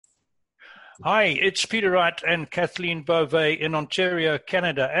Hi, it's Peter Wright and Kathleen Beauvais in Ontario,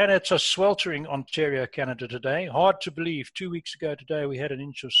 Canada, and it's a sweltering Ontario, Canada today. Hard to believe, 2 weeks ago today we had an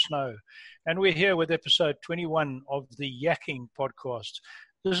inch of snow, and we're here with episode 21 of the Yakking podcast.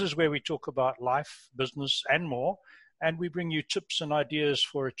 This is where we talk about life, business, and more, and we bring you tips and ideas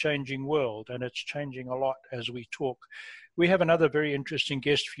for a changing world, and it's changing a lot as we talk. We have another very interesting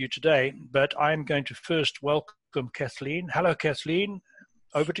guest for you today, but I'm going to first welcome Kathleen. Hello, Kathleen.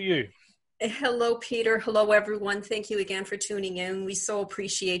 Over to you. Hello, Peter. Hello, everyone. Thank you again for tuning in. We so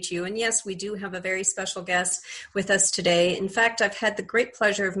appreciate you. And yes, we do have a very special guest with us today. In fact, I've had the great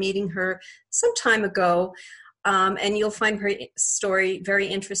pleasure of meeting her some time ago, and you'll find her story very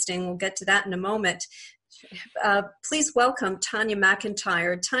interesting. We'll get to that in a moment. Please welcome Tanya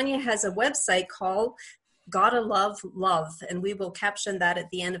MacIntyre. Tanya has a website called Gotta Love Love, and we will caption that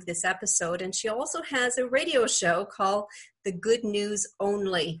at the end of this episode. And she also has a radio show called The Good News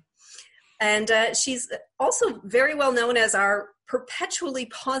Only. And she's also very well known as our perpetually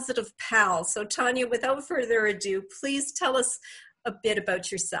positive pal. So Tanya, without further ado, please tell us a bit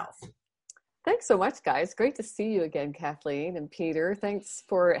about yourself. Thanks so much, guys. Great to see you again, Kathleen and Peter. Thanks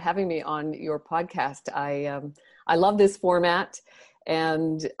for having me on your podcast. I love this format.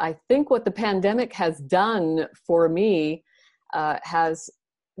 And I think what the pandemic has done for me has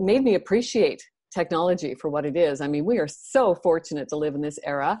made me appreciate technology for what it is. I mean, we are so fortunate to live in this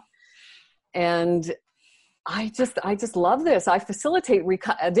era. And I just love this. I facilitate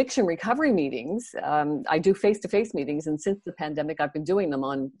addiction recovery meetings. I do face-to-face meetings. And since the pandemic, I've been doing them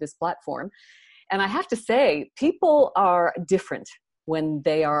on this platform. And I have to say, people are different when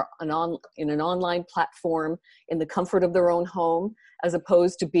they are in an online platform in the comfort of their own home, as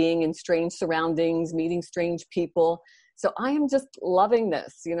opposed to being in strange surroundings, meeting strange people. So I am just loving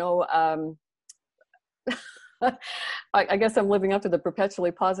this, I guess I'm living up to the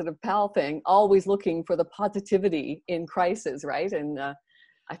perpetually positive pal thing, always looking for the positivity in crisis, right? And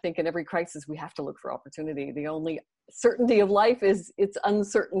I think in every crisis, we have to look for opportunity. The only certainty of life is its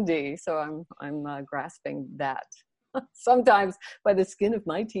uncertainty. So I'm grasping that sometimes by the skin of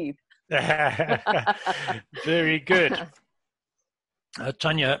my teeth. Very good.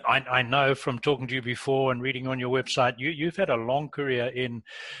 Tanya, I know from talking to you before and reading on your website, you've had a long career in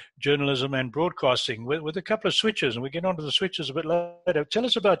journalism and broadcasting with a couple of switches, and we'll get onto the switches a bit later. Tell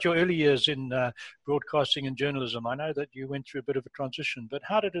us about your early years in broadcasting and journalism. I know that you went through a bit of a transition, but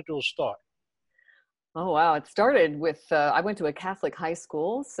how did it all start? Oh, wow. It started with, I went to a Catholic high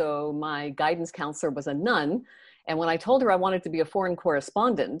school, so my guidance counselor was a nun. And when I told her I wanted to be a foreign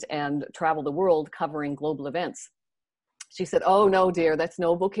correspondent and travel the world covering global events, she said, "Oh no, dear, that's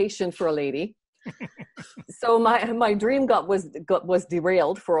no vocation for a lady." So my dream was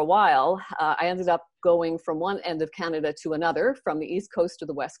derailed for a while. I ended up going from one end of Canada to another, from the East Coast to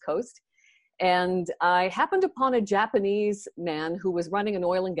the West Coast. And I happened upon a Japanese man who was running an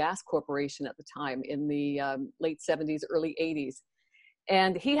oil and gas corporation at the time in the late 70s, early 80s.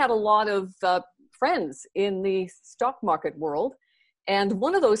 And he had a lot of friends in the stock market world. And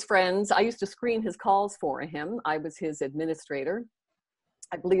one of those friends, I used to screen his calls for him. I was his administrator.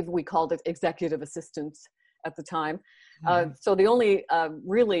 I believe we called it executive assistant at the time. Mm-hmm. So the only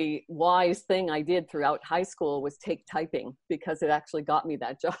really wise thing I did throughout high school was take typing, because it actually got me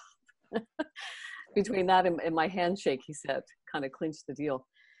that job. Between that and my handshake, he said, kind of clinched the deal.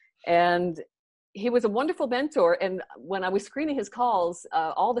 And he was a wonderful mentor. And when I was screening his calls,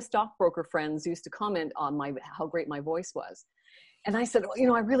 all the stockbroker friends used to comment on how great my voice was. And I said,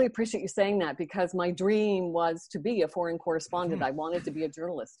 I really appreciate you saying that, because my dream was to be a foreign correspondent. I wanted to be a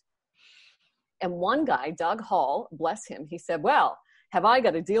journalist. And one guy, Doug Hall, bless him, he said, "Well, have I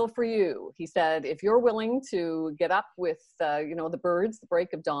got a deal for you?" He said, "If you're willing to get up with, the birds, the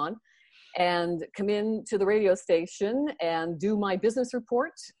break of dawn, and come in to the radio station and do my business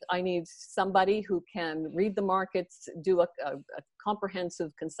report, I need somebody who can read the markets, do a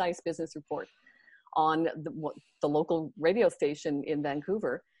comprehensive, concise business report on the local radio station in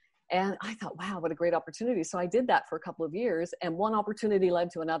Vancouver." And I thought, wow, what a great opportunity. So I did that for a couple of years, and one opportunity led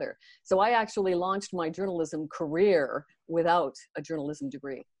to another. So I actually launched my journalism career without a journalism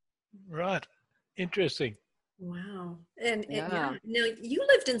degree. Right. Interesting. Wow. And now you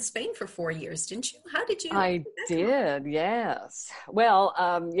lived in Spain for 4 years, didn't you? How did you? I did, yes. Well,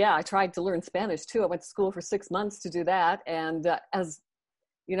 I tried to learn Spanish too. I went to school for 6 months to do that. And as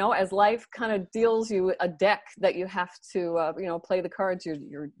You know, as life kind of deals you a deck that you have to, play the cards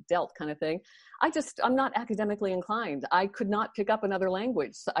you're dealt kind of thing. I'm not academically inclined. I could not pick up another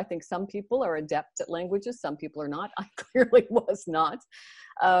language. So I think some people are adept at languages. Some people are not. I clearly was not.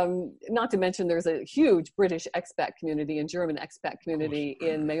 Not to mention there's a huge British expat community and German expat community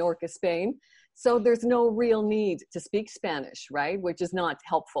in Majorca, Spain. So there's no real need to speak Spanish, right? Which is not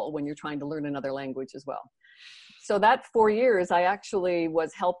helpful when you're trying to learn another language as well. So that 4 years, I actually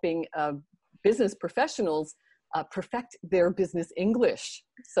was helping business professionals perfect their business English.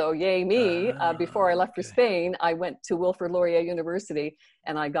 So yay me, before I left for Spain, I went to Wilfrid Laurier University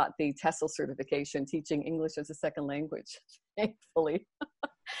and I got the TESOL certification, teaching English as a second language, thankfully.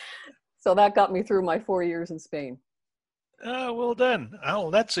 So that got me through my 4 years in Spain. Well done. Oh,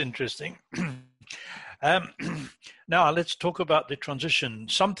 that's interesting. Now let's talk about the transition.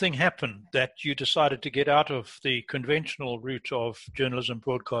 Something happened that you decided to get out of the conventional route of journalism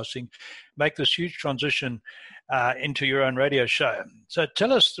broadcasting, make this huge transition into your own radio show. So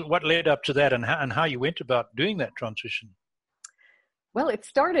tell us what led up to that and how you went about doing that transition. Well,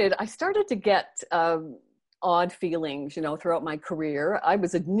 I started to get odd feelings, throughout my career. I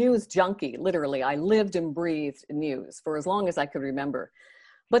was a news junkie, literally. I lived and breathed news for as long as I could remember.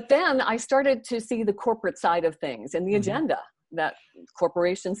 But then I started to see the corporate side of things and the agenda that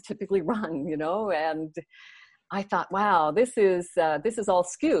corporations typically run, and I thought, wow, this is all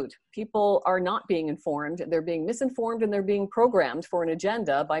skewed. People are not being informed. They're being misinformed and they're being programmed for an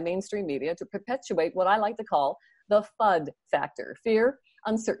agenda by mainstream media to perpetuate what I like to call the FUD factor: fear,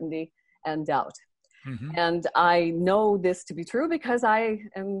 uncertainty, and doubt. And I know this to be true because I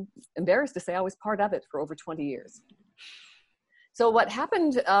am embarrassed to say I was part of it for over 20 years. So what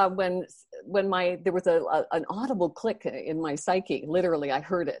happened when there was an audible click in my psyche, literally I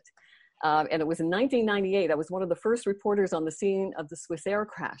heard it, and it was in 1998. I was one of the first reporters on the scene of the Swiss air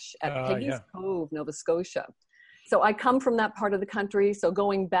crash at Peggy's Cove, Nova Scotia. So I come from that part of the country, so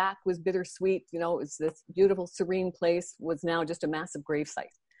going back was bittersweet. It was this beautiful, serene place was now just a massive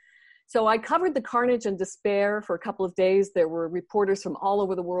gravesite. So I covered the carnage and despair for a couple of days. There were reporters from all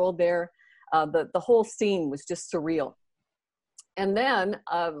over the world there. The whole scene was just surreal. And then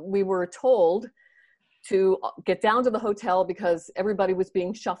we were told to get down to the hotel because everybody was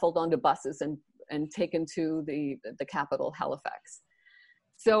being shuffled onto buses and taken to the capital, Halifax.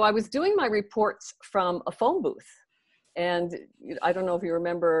 So I was doing my reports from a phone booth. And I don't know if you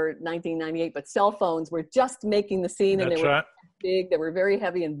remember 1998, but cell phones were just making the scene. And they were big, they were very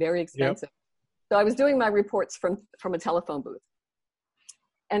heavy and very expensive. Yep. So I was doing my reports from a telephone booth.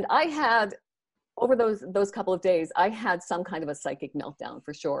 And I had, over those couple of days, I had some kind of a psychic meltdown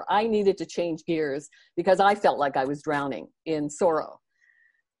for sure. I needed to change gears because I felt like I was drowning in sorrow.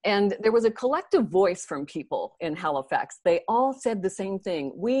 And there was a collective voice from people in Halifax. They all said the same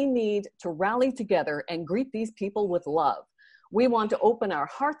thing. We need to rally together and greet these people with love. We want to open our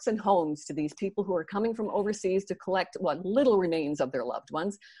hearts and homes to these people who are coming from overseas to collect what little remains of their loved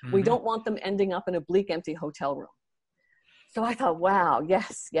ones. We don't want them ending up in a bleak, empty hotel room. So I thought, wow,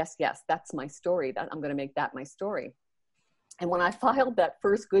 yes, that's my story. I'm going to make that my story. And when I filed that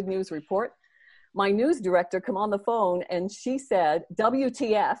first Good News report, my news director came on the phone and she said,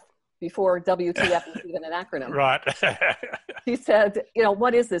 WTF, before WTF was even an acronym. Right. She said,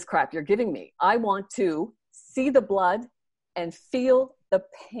 what is this crap you're giving me? I want to see the blood and feel the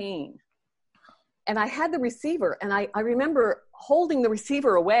pain. And I had the receiver and I remember holding the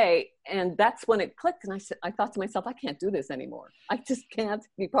receiver away, and that's when it clicked. And I thought to myself, I can't do this anymore. I just can't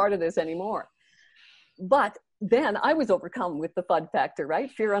be part of this anymore. But then I was overcome with the FUD factor, right?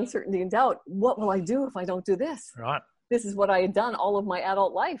 Fear, uncertainty, and doubt. What will I do if I don't do this? Right. This is what I had done all of my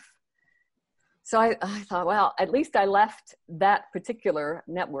adult life. So I thought, well, at least I left that particular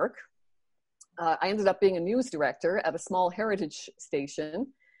network. I ended up being a news director at a small heritage station,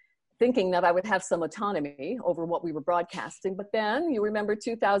 thinking that I would have some autonomy over what we were broadcasting. But then, you remember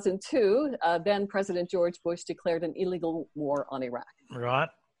 2002, then President George Bush declared an illegal war on Iraq. Right.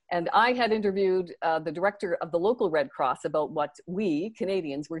 And I had interviewed the director of the local Red Cross about what we,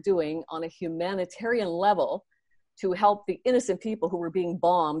 Canadians, were doing on a humanitarian level to help the innocent people who were being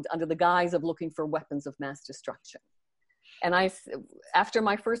bombed under the guise of looking for weapons of mass destruction. And after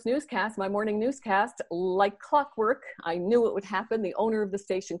my first newscast, my morning newscast, like clockwork, I knew it would happen. The owner of the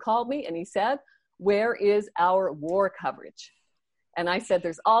station called me and he said, "Where is our war coverage?" And I said,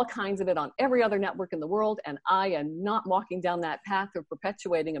 there's all kinds of it on every other network in the world, and I am not walking down that path of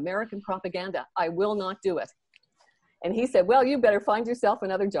perpetuating American propaganda. I will not do it. And he said, well, you better find yourself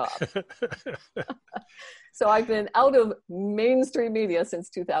another job. So I've been out of mainstream media since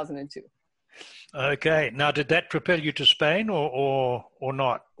 2002. Okay. Now, did that propel you to Spain or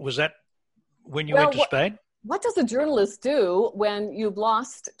not? Was that when you went to Spain? What does a journalist do when you've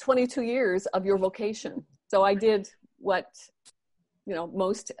lost 22 years of your vocation? So I did what,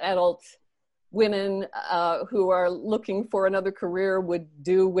 most adult women who are looking for another career would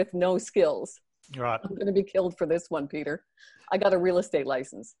do with no skills. Right. I'm going to be killed for this one, Peter. I got a real estate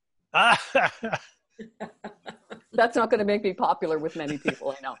license. That's not going to make me popular with many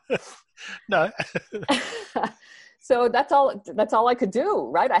people, I know. No. So that's all I could do,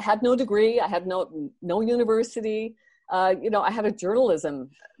 right? I had no degree. I had no university. I had a journalism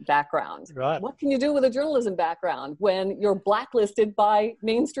background. Right. What can you do with a journalism background when you're blacklisted by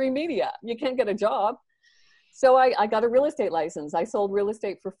mainstream media? You can't get a job. So I got a real estate license. I sold real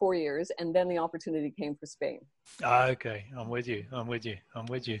estate for 4 years, and then the opportunity came for Spain. Okay. I'm with you.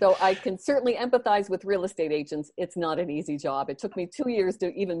 So I can certainly empathize with real estate agents. It's not an easy job. It took me 2 years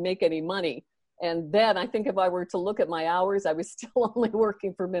to even make any money. And then I think if I were to look at my hours, I was still only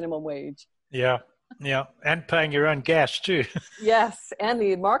working for minimum wage. Yeah. And paying your own gas too. Yes. And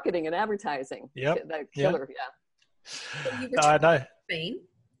the marketing and advertising. Yep. That killer. Yeah. So you returned to Spain.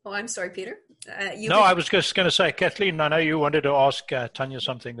 Oh, I'm sorry, Peter. I was just going to say, Kathleen, I know you wanted to ask Tanya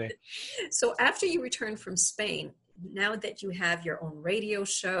something there. So after you returned from Spain, now that you have your own radio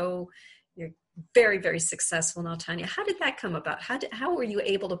show, you're very, very successful now, Tanya. How did that come about? How were you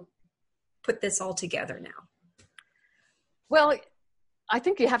able to put this all together now? Well, I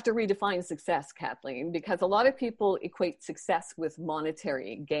think you have to redefine success, Kathleen, because a lot of people equate success with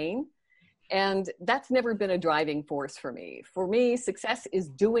monetary gain. And that's never been a driving force for me. For me, success is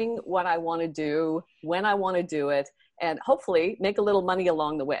doing what I want to do, when I want to do it, and hopefully make a little money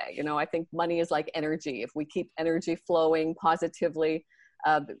along the way. I think money is like energy. If we keep energy flowing positively,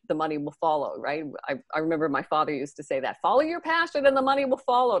 the money will follow, right? I remember my father used to say that, follow your passion and the money will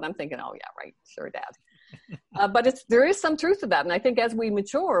follow. And I'm thinking, oh yeah, right, sure, Dad. But there is some truth to that. And I think as we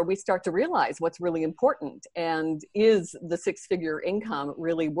mature, we start to realize what's really important. And is the 6-figure income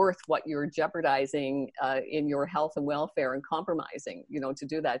really worth what you're jeopardizing in your health and welfare and compromising, to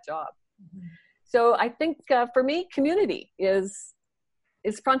do that job? Mm-hmm. So I think for me, community is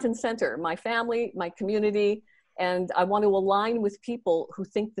front and center. My family, my community, and I want to align with people who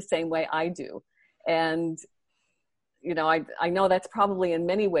think the same way I do. And I know that's probably in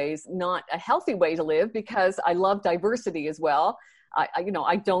many ways not a healthy way to live, because I love diversity as well.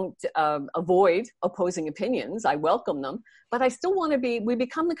 I don't avoid opposing opinions. I welcome them, but I still want to we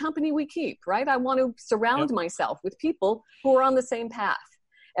become the company we keep, right? I want to surround myself with people who are on the same path.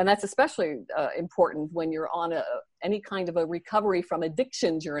 And that's especially important when you're on any kind of a recovery from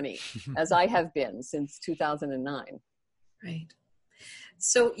addiction journey, as I have been since 2009. Right.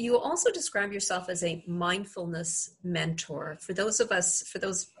 So you also describe yourself as a mindfulness mentor. For those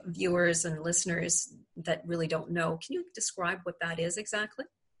viewers and listeners that really don't know, can you describe what that is exactly?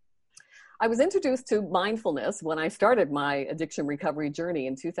 I was introduced to mindfulness when I started my addiction recovery journey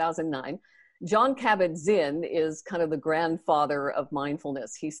in 2009. Jon Kabat-Zinn is kind of the grandfather of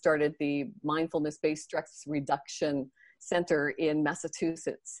mindfulness. He started the Mindfulness-Based Stress Reduction Center in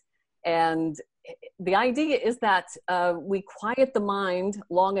Massachusetts. And the idea is that we quiet the mind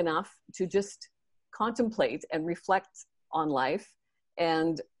long enough to just contemplate and reflect on life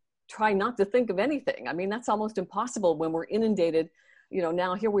and try not to think of anything. I mean, that's almost impossible when we're inundated.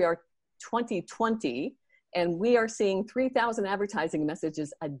 Now here we are 2020, and we are seeing 3,000 advertising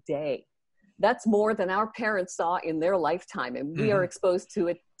messages a day. That's more than our parents saw in their lifetime, and we are exposed to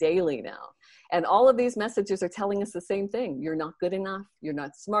it daily now. And all of these messages are telling us the same thing. You're not good enough. You're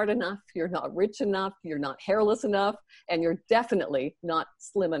not smart enough. You're not rich enough. You're not hairless enough. And you're definitely not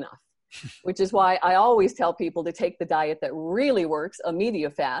slim enough, which is why I always tell people to take the diet that really works, a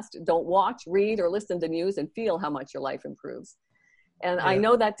media fast. Don't watch, read, or listen to news and feel how much your life improves. And I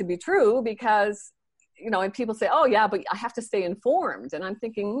know that to be true because, and people say, oh yeah, but I have to stay informed. And I'm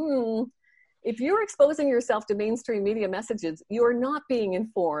thinking, if you're exposing yourself to mainstream media messages, you're not being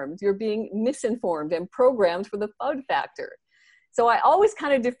informed. You're being misinformed and programmed for the FUD factor. So I always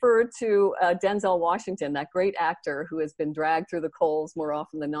kind of defer to Denzel Washington, that great actor who has been dragged through the coals more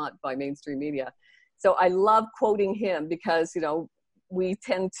often than not by mainstream media. So I love quoting him because, we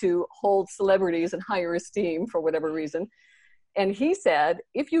tend to hold celebrities in higher esteem for whatever reason. And he said,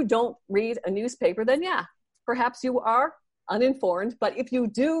 if you don't read a newspaper, then yeah, perhaps you are uninformed, but if you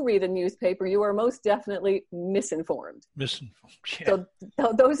do read a newspaper, you are most definitely misinformed. Misinformed, yeah.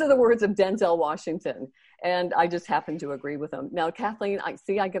 So those are the words of Denzel Washington, and I just happen to agree with them. Now, Kathleen,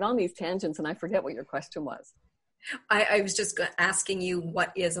 I get on these tangents and I forget what your question was. I was just asking you,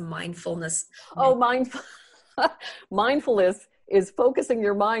 what is a mindfulness? Oh, mindfulness is focusing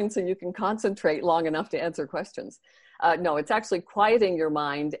your mind so you can concentrate long enough to answer questions. No, it's actually quieting your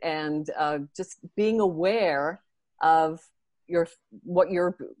mind and just being aware of notice what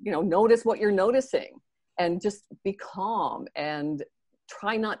you're noticing, and just be calm and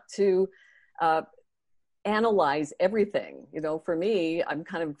try not to analyze everything. For me, I'm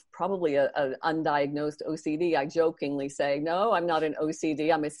kind of probably an undiagnosed OCD. I jokingly say, no, I'm not an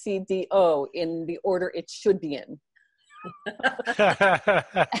OCD. I'm a CDO in the order it should be in.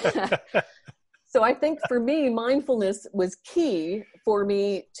 So I think for me, mindfulness was key for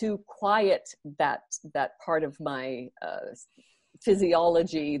me to quiet that part of my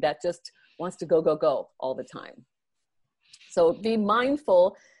physiology that just wants to go all the time. So be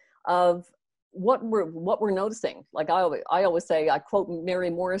mindful of what we're noticing. Like I always say, I quote Mary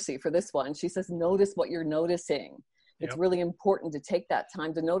Morrissey for this one. She says, notice what you're noticing. It's really important to take that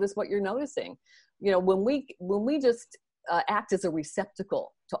time to notice what you're noticing. When we just act as a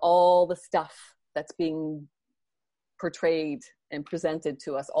receptacle to all the stuff that's being portrayed and presented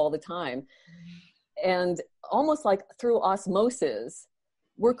to us all the time, and almost like through osmosis,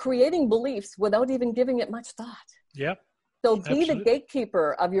 we're creating beliefs without even giving it much thought. Yeah. So be the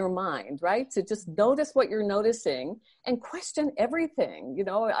gatekeeper of your mind, right? To just notice what you're noticing and question everything.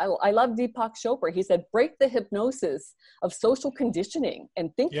 I love Deepak Chopra. He said, break the hypnosis of social conditioning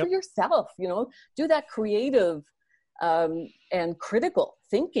and think for yourself. Do that creative and critical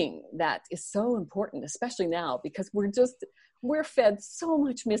thinking that is so important, especially now, because we're fed so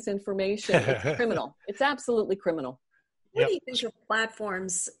much misinformation. It's criminal. It's absolutely criminal. What do you think of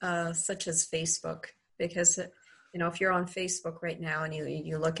platforms such as Facebook? Because if you're on Facebook right now and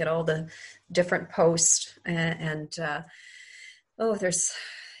you look at all the different posts it's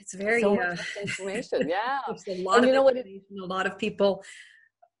very so much information. Yeah, it's a lot of information, a lot of people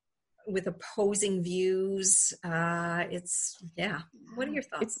with opposing views. What are your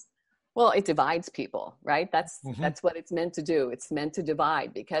thoughts? It divides people, right? That's what it's meant to do. It's meant to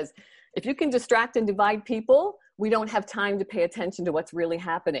divide, because if you can distract and divide people, we don't have time to pay attention to what's really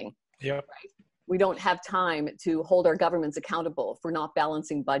happening. Yeah. Right? We don't have time to hold our governments accountable for not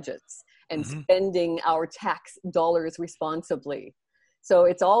balancing budgets and spending our tax dollars responsibly. So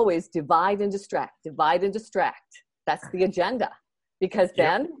it's always divide and distract, divide and distract. That's the agenda, because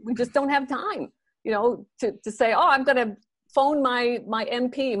then we just don't have time, to say, oh, I'm going to phone my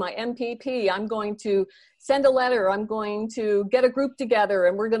MP, my MPP. I'm going to send a letter. I'm going to get a group together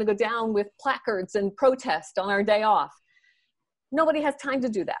and we're going to go down with placards and protest on our day off. Nobody has time to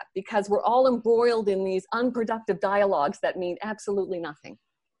do that because we're all embroiled in these unproductive dialogues that mean absolutely nothing.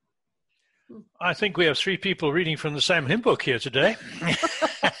 I think we have three people reading from the same hymn book here today.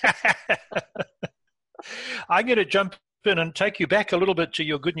 I'm going to jump in and take you back a little bit to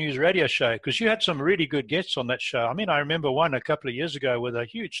your Good News Radio show, because you had some really good guests on that show. I mean, I remember one a couple of years ago with a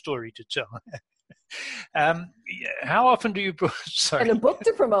huge story to tell. How often do you... Sorry. And a book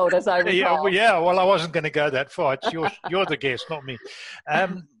to promote, as I recall. Well, I wasn't going to go that far. It's you're the guest, not me.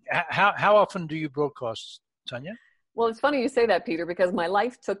 How often do you broadcast, Tanya? Well, it's funny you say that, Peter, because my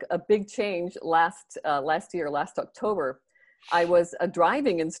life took a big change last October. I was a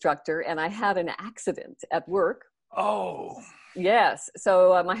driving instructor and I had an accident at work. Oh. Yes.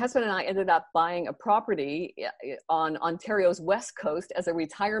 So my husband and I ended up buying a property on Ontario's west coast as a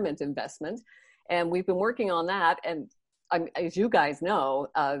retirement investment. And we've been working on that. And as you guys know,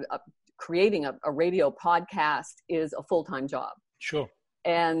 creating a radio podcast is a full-time job. Sure.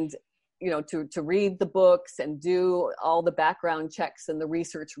 And, to read the books and do all the background checks and the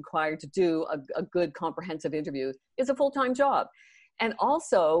research required to do a good comprehensive interview is a full-time job. And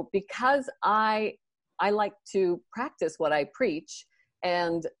also because I like to practice what I preach,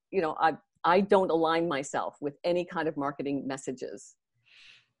 and, I don't align myself with any kind of marketing messages.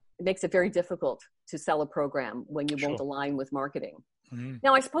 It makes it very difficult to sell a program when you won't align with marketing. Mm-hmm.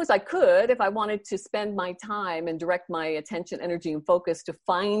 Now, I suppose I could, if I wanted to spend my time and direct my attention, energy, and focus to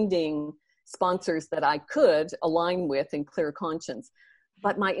finding sponsors that I could align with in clear conscience.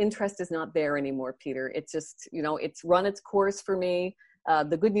 But my interest is not there anymore, Peter. It's just, it's run its course for me.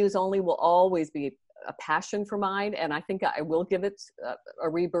 The Good News Only will always be a passion for mine, and I think I will give it a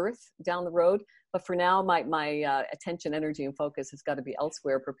rebirth down the road. But for now, my attention, energy, and focus has got to be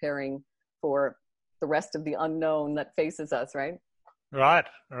elsewhere, preparing for the rest of the unknown that faces us, right? Right.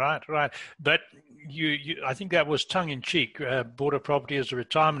 But I think that was tongue-in-cheek. Bought a property as a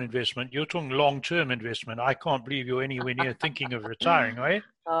retirement investment. You're talking long-term investment. I can't believe you're anywhere near thinking of retiring, are you?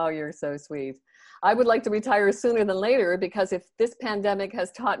 Oh, you're so sweet. I would like to retire sooner than later, because if this pandemic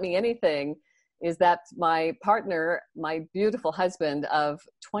has taught me anything, is that my partner, my beautiful husband of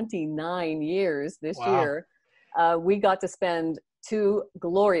 29 years this year, We got to spend 2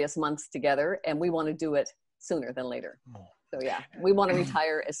 glorious months together, and we want to do it sooner than later. So yeah, we want to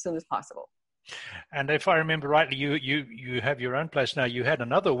retire as soon as possible. And if I remember rightly, you have your own place now. You had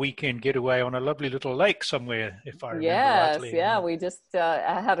another weekend getaway on a lovely little lake somewhere, if I remember rightly. Yeah, we just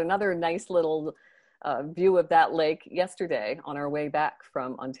had another nice little view of that lake yesterday on our way back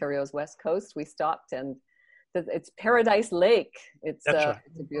from Ontario's west coast. We stopped, and it's Paradise Lake. It's a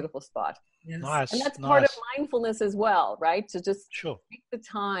beautiful spot. Yes. Nice. And that's part of mindfulness as well, right? To just take the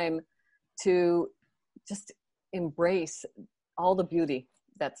time to just embrace all the beauty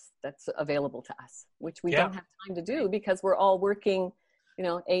that's available to us, which we don't have time to do because we're all working,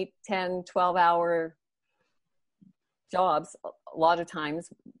 8, 10, 12-hour jobs, a lot of times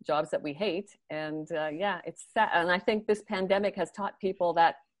jobs that we hate. And it's sad. And I think this pandemic has taught people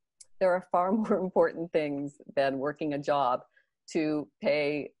that there are far more important things than working a job to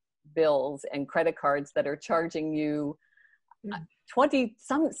pay bills and credit cards that are charging you 20,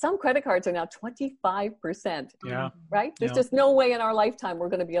 some credit cards are now 25%, right? There's just no way in our lifetime we're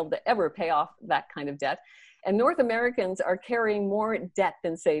going to be able to ever pay off that kind of debt. And North Americans are carrying more debt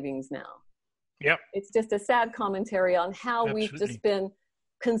than savings now. Yep. It's just a sad commentary on how we've just been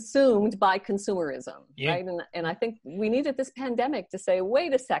consumed by consumerism, right? And I think we needed this pandemic to say,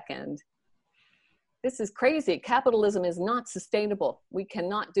 wait a second, this is crazy. Capitalism is not sustainable. We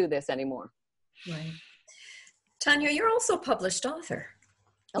cannot do this anymore. Right. Tanya, you're also a published author.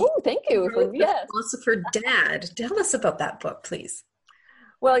 Oh, thank you. Yes. Philosopher Dad. Tell us about that book, please.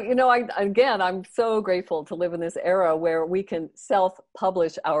 Well, I'm so grateful to live in this era where we can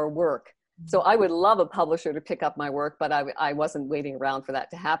self-publish our work. So I would love a publisher to pick up my work, but I wasn't waiting around for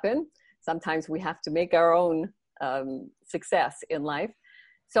that to happen. Sometimes we have to make our own success in life.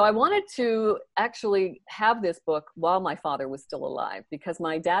 So I wanted to actually have this book while my father was still alive, because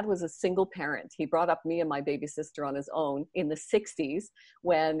my dad was a single parent. He brought up me and my baby sister on his own in the 60s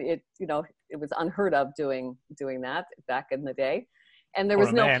when it was unheard of doing that back in the day. And there was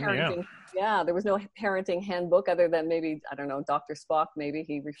parenting. Yeah, there was no parenting handbook other than maybe, I don't know, Dr. Spock, maybe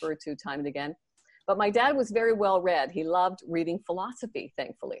he referred to time and again. But my dad was very well read. He loved reading philosophy,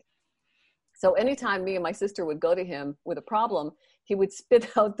 thankfully. So anytime me and my sister would go to him with a problem, he would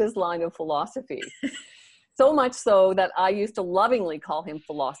spit out this line of philosophy. So much so that I used to lovingly call him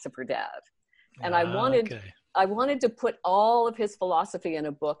Philosopher Dad. And I wanted to put all of his philosophy in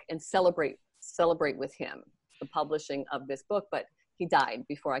a book and celebrate with him the publishing of this book. But he died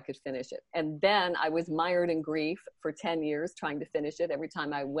before I could finish it. And then I was mired in grief for 10 years trying to finish it. Every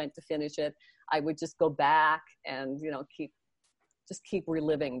time I went to finish it, I would just go back and, keep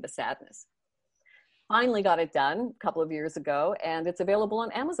reliving the sadness. Finally got it done a couple of years ago, and it's available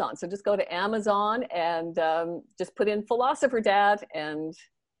on Amazon. So just go to Amazon and just put in Philosopher Dad, and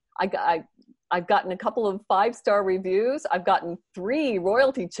I've gotten a couple of 5-star reviews. I've gotten 3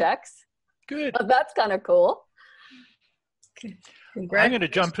 royalty checks. Good. That's kind of cool. Okay. I'm going to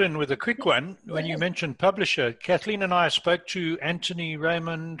jump in with a quick one. When you mentioned publisher, Kathleen and I spoke to Anthony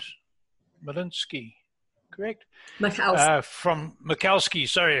Raymond Malinsky, correct? From Mikulski,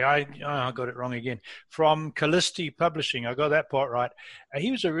 sorry, I got it wrong again. From Callisti Publishing, I got that part right.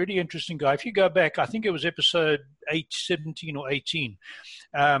 He was a really interesting guy. If you go back, I think it was episode 17 or 18,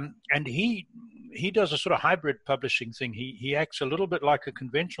 and he does a sort of hybrid publishing thing. He acts a little bit like a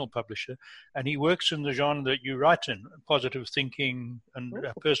conventional publisher, and he works in the genre that you write in, positive thinking and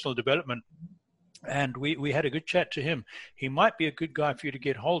personal development. And we had a good chat to him. He might be a good guy for you to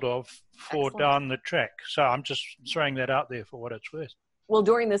get hold of for down the track. So I'm just throwing that out there for what it's worth. Well,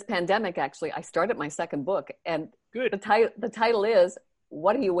 during this pandemic, actually, I started my second book, and good. The title is,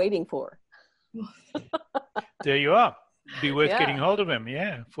 What Are You Waiting For? There you are. Be worth getting hold of him.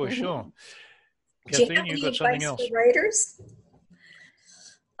 Yeah, for sure. Kathleen, you've got something else. Writers?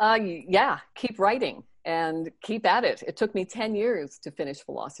 Keep writing. And keep at it. It took me 10 years to finish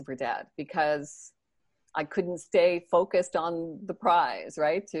Philosopher Dad because I couldn't stay focused on the prize,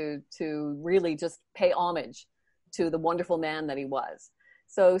 right? To really just pay homage to the wonderful man that he was.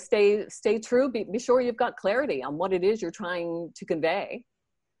 So stay true. Be sure you've got clarity on what it is you're trying to convey,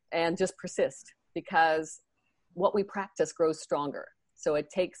 and just persist, because what we practice grows stronger. So it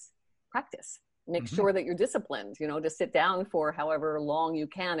takes practice. Make sure that you're disciplined, to sit down for however long you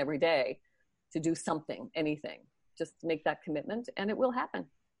can every day to do something, anything. Just make that commitment and it will happen.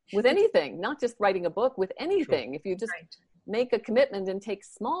 With anything, not just writing a book, with anything. Sure. If you just make a commitment and take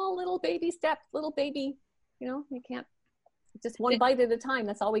small little baby steps, you can't, just one bite at a time.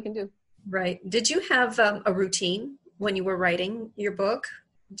 That's all we can do. Right. Did you have a routine when you were writing your book?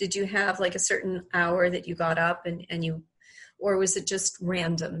 Did you have like a certain hour that you got up and you or was it just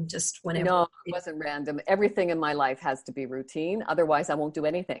random, just whenever? No, it wasn't random. Everything in my life has to be routine. Otherwise, I won't do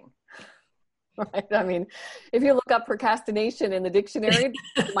anything. Right? I mean, if you look up procrastination in the dictionary,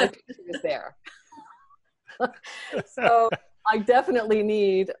 my picture is there. So I definitely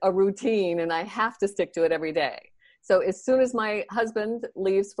need a routine, and I have to stick to it every day. So as soon as my husband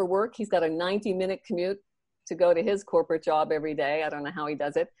leaves for work, he's got a 90-minute commute to go to his corporate job every day. I don't know how he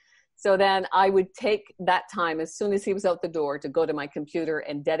does it. So then I would take that time as soon as he was out the door to go to my computer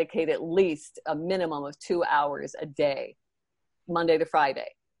and dedicate at least a minimum of 2 hours a day, Monday to Friday,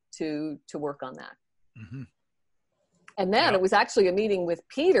 to work on that. Mm-hmm. And then it was actually a meeting with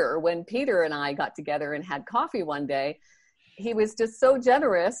Peter when Peter and I got together and had coffee one day. He was just so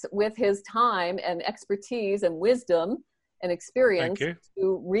generous with his time and expertise and wisdom and experience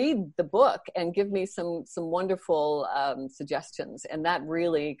to read the book and give me some wonderful suggestions. And that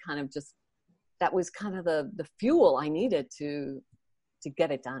really kind of that was kind of the fuel I needed to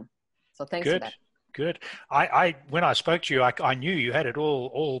get it done. So thanks for that. Good. I when I spoke to you, I knew you had it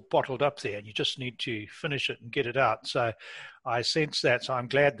all bottled up there, and you just need to finish it and get it out. So I sensed that. So I'm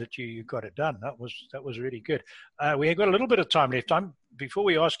glad that you got it done. That was really good. We've got a little bit of time left. Before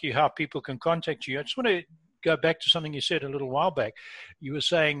we ask you how people can contact you, I just want to go back to something you said a little while back. You were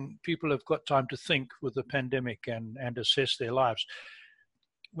saying people have got time to think with the pandemic and assess their lives.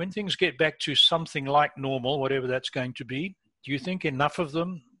 When things get back to something like normal, whatever that's going to be, do you think enough of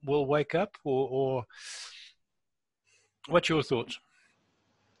them will wake up, or what's your thoughts?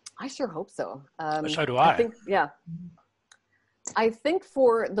 I sure hope so. So do I. I think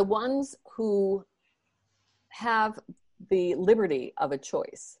for the ones who have the liberty of a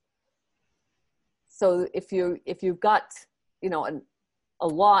choice. So if you've got, a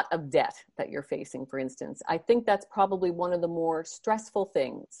lot of debt that you're facing, for instance, I think that's probably one of the more stressful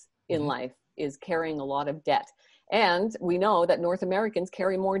things in life, is carrying a lot of debt. And we know that North Americans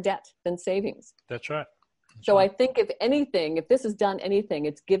carry more debt than savings. That's right. So I think if this has done anything,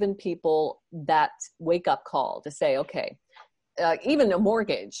 it's given people that wake up call to say, okay, even a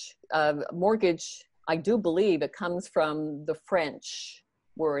mortgage, I do believe it comes from the French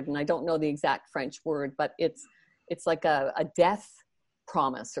word, and I don't know the exact French word, but it's like a death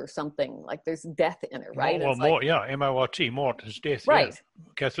promise or something. Like there's death in it, right? Well, mort, M-O-R-T, mort is death. Right. Yeah.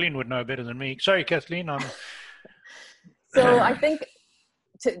 Kathleen would know better than me. Sorry, Kathleen. So I think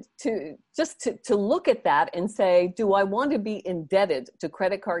to look at that and say, do I want to be indebted to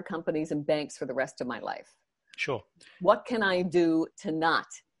credit card companies and banks for the rest of my life? Sure. What can I do to not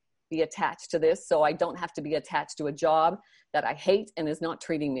be attached to this, so I don't have to be attached to a job that I hate and is not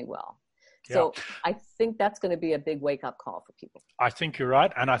treating me well? So I think that's going to be a big wake-up call for people. I think you're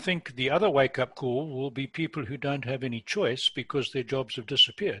right. And I think the other wake-up call will be people who don't have any choice because their jobs have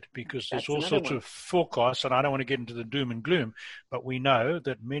disappeared, because there's all sorts of forecasts, and I don't want to get into the doom and gloom, but we know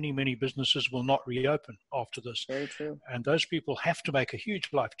that many, many businesses will not reopen after this. Very true. And those people have to make a huge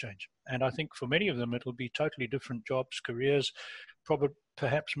life change. And I think for many of them, it'll be totally different jobs, careers, probably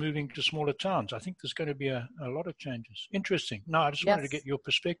perhaps moving to smaller towns. I think there's going to be a lot of changes. Interesting. No, I just wanted to get your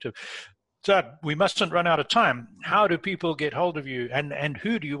perspective. So we mustn't run out of time. How do people get hold of you, and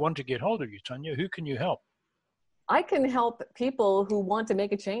who do you want to get hold of you, Tanya? Who can you help? I can help people who want to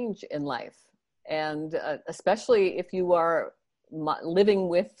make a change in life. And especially if you are living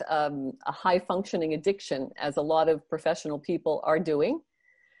with a high functioning addiction, as a lot of professional people are doing.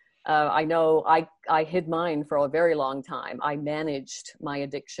 I know I hid mine for a very long time. I managed my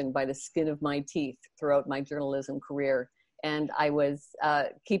addiction by the skin of my teeth throughout my journalism career. And I was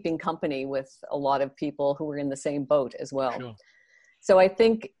keeping company with a lot of people who were in the same boat as well. Sure. So I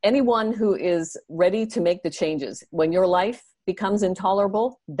think anyone who is ready to make the changes, when your life becomes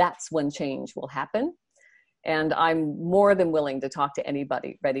intolerable, that's when change will happen. And I'm more than willing to talk to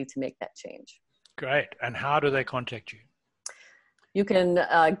anybody ready to make that change. Great. And how do they contact you? You can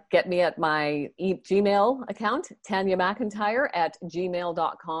get me at my Gmail account, Tanya MacIntyre at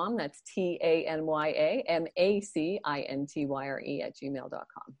gmail.com. That's TanyamaCintyre at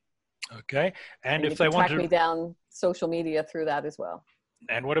gmail.com. Okay. And if you they can want track to me down social media through that as well.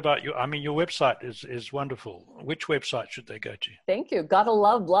 And what about you? I mean, your website is wonderful. Which website should they go to? Thank you.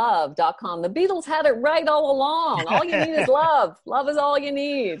 GottaLoveLove.com. The Beatles had it right all along. All you need is love. Love is all you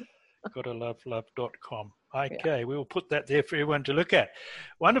need. GottaLoveLove.com. Okay, we will put that there for everyone to look at.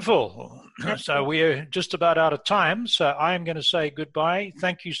 Wonderful. So we're just about out of time. So I am going to say goodbye.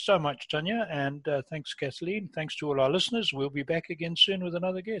 Thank you so much, Tanya. And thanks, Kathleen. Thanks to all our listeners. We'll be back again soon with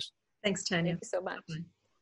another guest. Thanks, Tanya. Thank you so much.